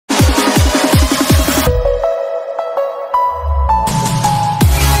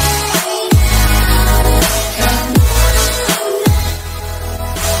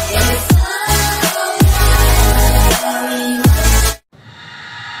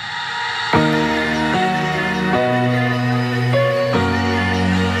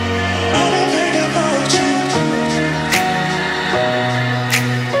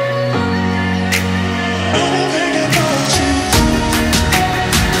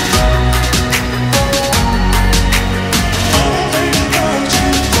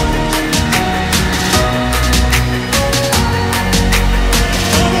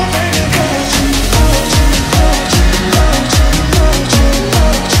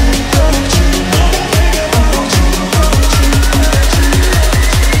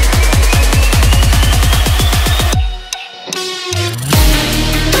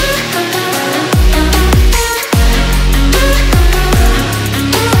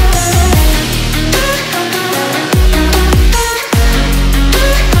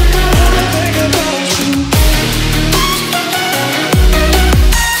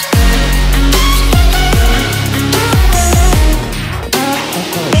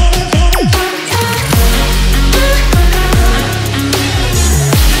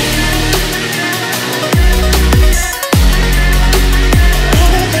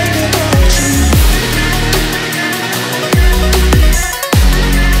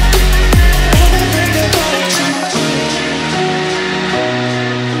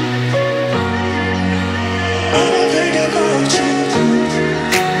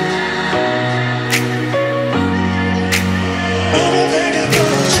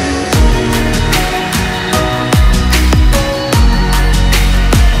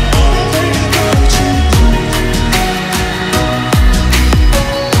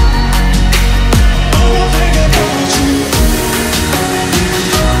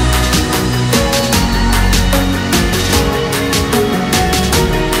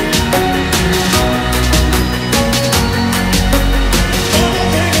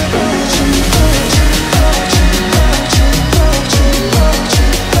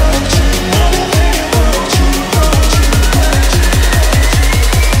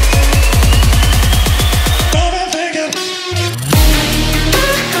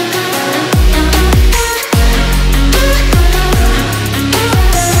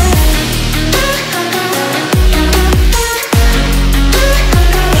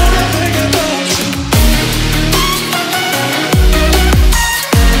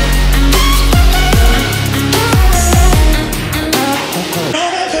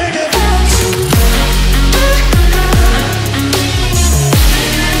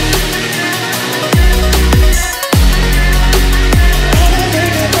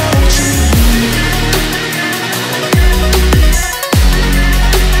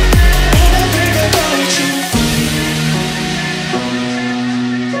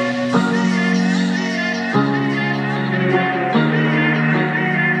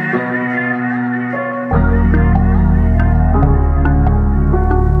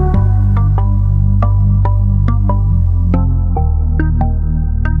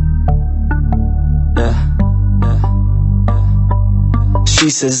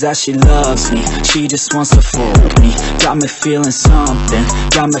says that she loves me, she just wants to fool me. Got me feeling something,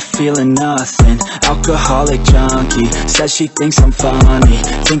 got me feeling nothing. Alcoholic junkie, says she thinks I'm funny.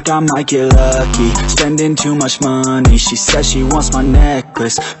 Think I might get lucky, spending too much money. She says she wants my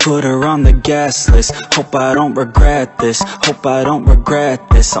necklace, put her on the guest list. Hope I don't regret this, hope I don't regret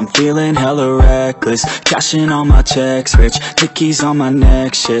this. I'm feeling hella reckless, cashing all my checks rich. Tickies on my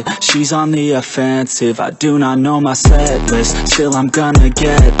neck, shit, she's on the offensive. I do not know my set list, still I'm gonna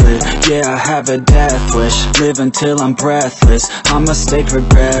get lit. Yeah, I have a death wish, live until I'm breathless. I'ma stay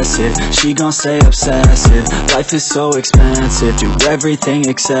progressive, she gon' stay obsessive. Life is so expensive, do everything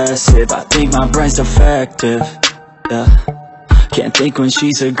excessive. I think my brain's defective, yeah. Can't think when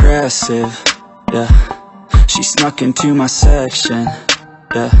she's aggressive, yeah. She snuck into my section,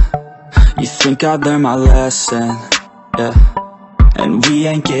 yeah. You think I'd learn my lesson, yeah. And we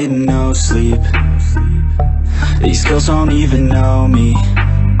ain't getting no sleep. These girls don't even know me.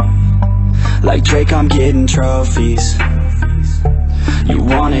 Like Drake, I'm getting trophies. You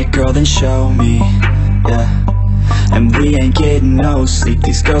want it, girl, then show me, yeah. And we ain't getting no sleep.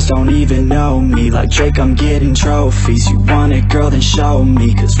 These girls don't even know me. Like Drake, I'm getting trophies. You want it, girl, then show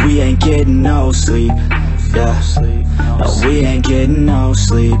me. Cause we ain't getting no sleep, yeah. No, we ain't getting no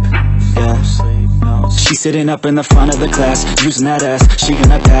sleep, yeah. She's sitting up in the front of the class, using that ass, she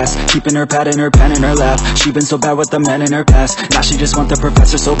gonna pass. Keeping her pad and her pen in her lap. She been so bad with the men in her past. Now she just want the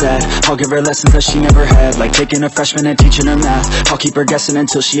professor so bad. I'll give her lessons that she never had, like taking a freshman and teaching her math. I'll keep her guessing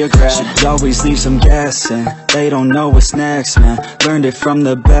until she a grad. She always leaves them guessing, they don't know what's next, man. Learned it from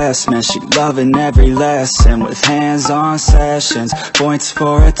the best, man. She loving every lesson, with hands-on sessions, points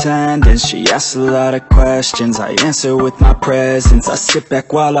for attendance. She asks a lot of questions, I answer with my presence. I sit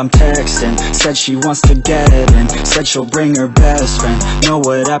back while I'm texting, said she wants to get in, said she'll bring her best friend. Know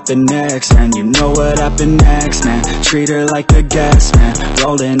what happened next, man, you know what happened next, man. Treat her like a guest, man,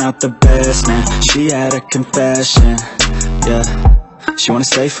 rolling out the best, man. She had a confession, yeah. She wanna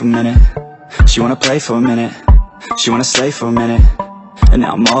stay for a minute, she wanna play for a minute, she wanna stay for a minute, and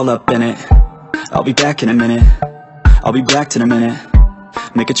now I'm all up in it. I'll be back in a minute, I'll be back in a minute,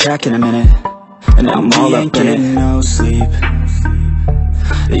 make a track in a minute, and now I'm all up in it. No sleep,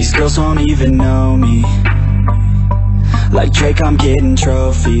 these girls don't even know me. Like Drake, I'm getting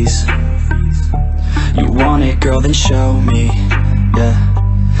trophies. You want it, girl, then show me, yeah.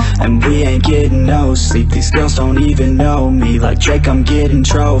 And we ain't getting no sleep. These girls don't even know me. Like Drake, I'm getting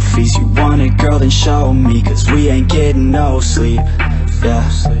trophies. You want it, girl, then show me. Cause we ain't getting no sleep, yeah.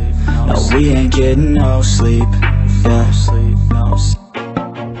 No, we ain't getting no sleep, yeah.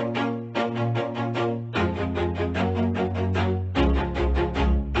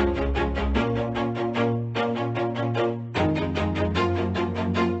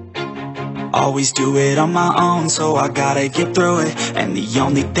 Always do it on my own, so I gotta get through it. And the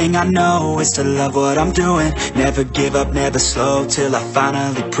only thing I know is to love what I'm doing. Never give up, never slow, till I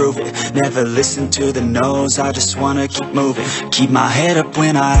finally prove it. Never listen to the no's, I just wanna keep moving. Keep my head up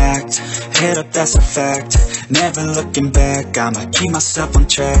when I act, head up, that's a fact. Never looking back, I'ma keep myself on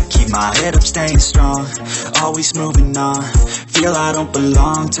track. Keep my head up, staying strong, always moving on. Feel I don't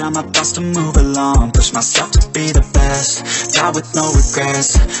belong, tell my thoughts to move along. Push myself to be the best, die with no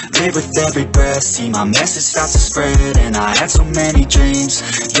regrets. Live with every breath, see my message start to spread. And I had so many dreams,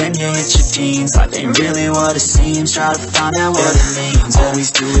 then you hit your teens. Life ain't really what it seems, try to find out what it means.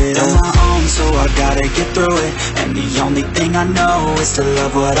 Always do it on my own, so I gotta get through it. And the only thing I know is to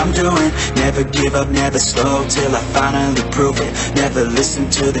love what I'm doing. Never give up, never slow, till I finally prove it. Never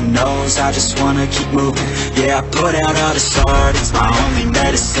listen to the no's, I just wanna keep moving. Yeah, I put out all this art, it's my only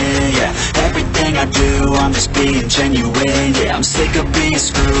medicine, yeah. Everything I do, I'm just being genuine. Yeah, I'm sick of being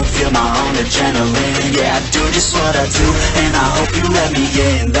screwed, feel my own adrenaline. Yeah, I do just what I do, and I hope you let me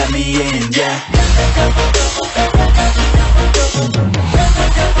in, yeah.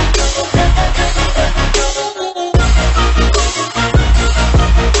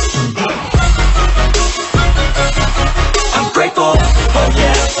 I'm grateful, oh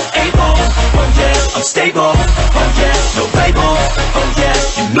yeah, able, oh yeah, I'm stable, oh yeah, no label, oh yeah,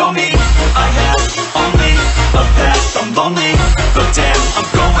 you know me, I have only a path, I'm lonely, but damn, I'm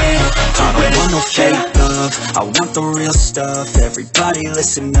going to win. I want no fake love, I want the real stuff. Everybody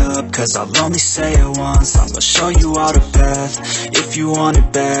listen up, cause I'll only say it once. I'm gonna show you all the path, if you want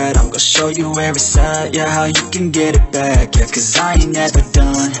it bad. I'm gonna show you where it's at, yeah, how you can get it back. Yeah, cause I ain't never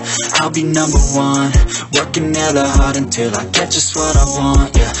done, I'll be number one. Working hella hard until I get just what I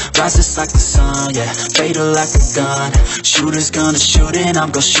want, yeah. Rises like the sun, yeah, fatal like a gun. Shooter's gonna shoot and I'm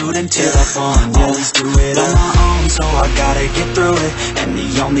gonna shoot until I won, yeah. Always do it on my own, so I gotta get through it. And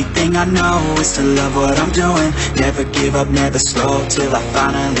the only thing I know is to love what I'm doing. Never give up, never slow, till till I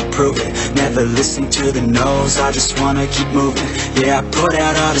finally prove it. Never listen to the no's, I just wanna keep moving. Yeah, I put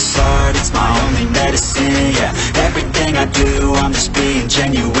out all this art, it's my only medicine. Yeah, everything I do, I'm just being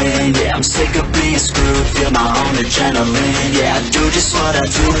genuine. Yeah, I'm sick of being screwed, feel my own adrenaline. Yeah, I do just what I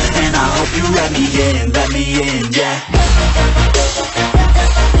do, and I hope you let me in, yeah.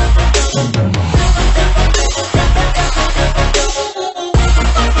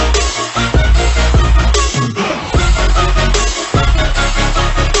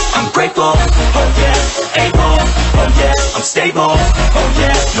 Grateful, oh yeah, able, oh yeah, I'm stable, oh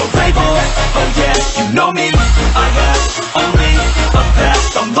yeah, no label, oh yeah, you know me, I have only a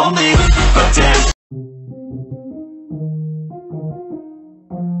past, I'm lonely, but damn.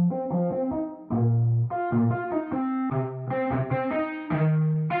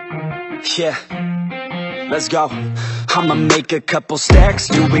 Yeah, let's go. I'ma make a couple stacks,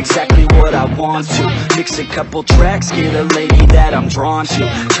 do exactly what I want to. Mix a couple tracks, get a lady that I'm drawn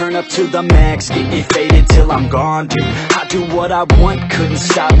to. Turn up to the max, get me faded till I'm gone, dude. I do what I want, couldn't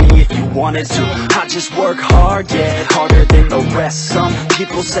stop me if you wanted to. I just work hard, yeah, harder than the rest. Some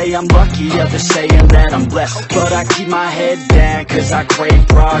people say I'm lucky, others saying that I'm blessed. But I keep my head down, cause I crave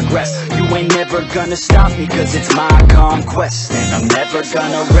progress. You ain't never gonna stop me, cause it's my conquest. And I'm never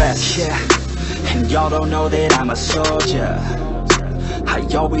gonna rest, yeah. And y'all don't know that I'm a soldier. I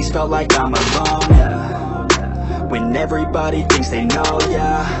always felt like I'm alone, yeah. When everybody thinks they know,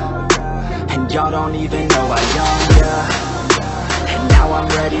 yeah. And y'all don't even know I own, yeah. And now I'm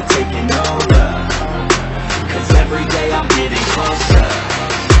ready taking over, cause every day I'm getting closer.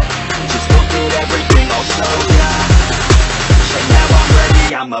 Just look at everything I'll show ya. And now I'm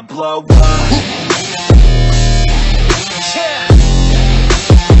ready, I'ma blow up. Yeah.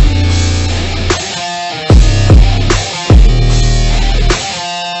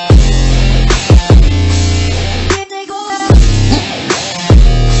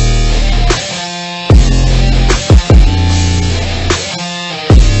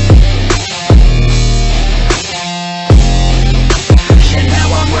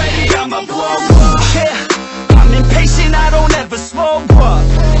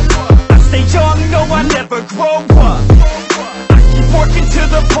 I never grow up. I keep working to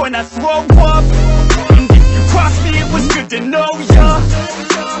the point I throw up. And if you cross me, it was good to know ya.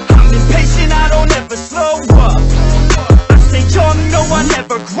 I'm impatient, I don't ever slow up. I stay young, no, I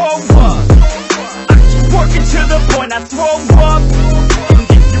never grow up. I keep working to the point I throw up. And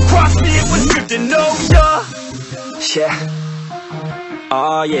if you cross me, it was good to know ya. Yeah,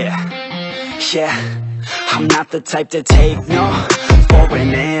 oh yeah, yeah. I'm not the type to take no for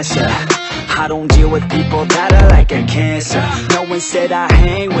an answer. I don't deal with people that are like a cancer. No, instead I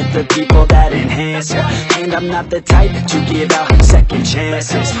hang with the people that enhance ya. And I'm not the type to give out second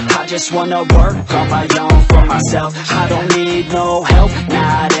chances. I just wanna work on my own for myself. I don't need no help,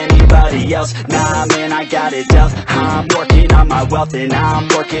 not anybody else. Nah man, I got it dealt. I'm working on my wealth and I'm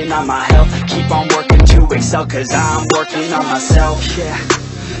working on my health. Keep on working to excel, cause I'm working on myself, yeah.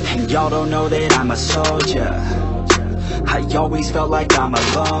 And y'all don't know that I'm a soldier. I always felt like I'm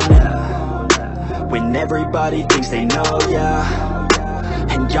alone, yeah. When everybody thinks they know, yeah.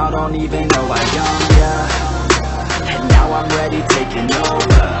 And y'all don't even know I own, yeah. And now I'm ready taking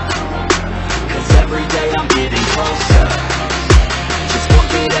over, cause every day I'm getting closer. Just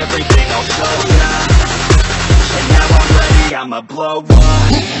look at everything I'll show ya. And now I'm ready, I'ma blow up.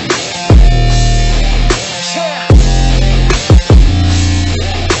 Yeah.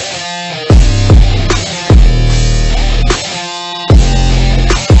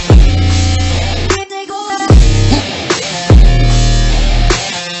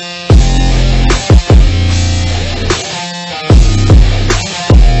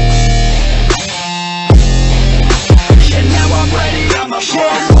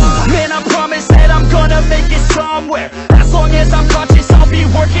 Man, I promise that I'm gonna make it somewhere. As long as I'm conscious, I'll be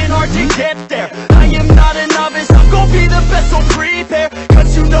working hard to get there. I am not a novice, I'm gonna be the best, so prepare.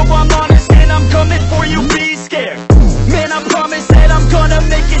 Cause you know I'm honest and I'm coming for you, be scared. Man, I promise that I'm gonna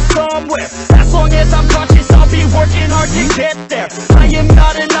make it somewhere. As long as I'm conscious, I'll be working hard to get there. I am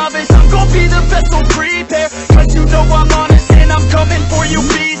not a novice, I'm gonna be the best, so prepare. Cause you know I'm honest and I'm coming for you,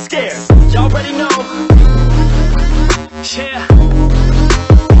 be scared. Y'all already know. Yeah,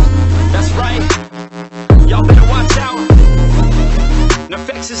 that's right. Y'all better watch out.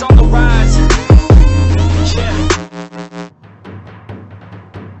 NFX is on the rise.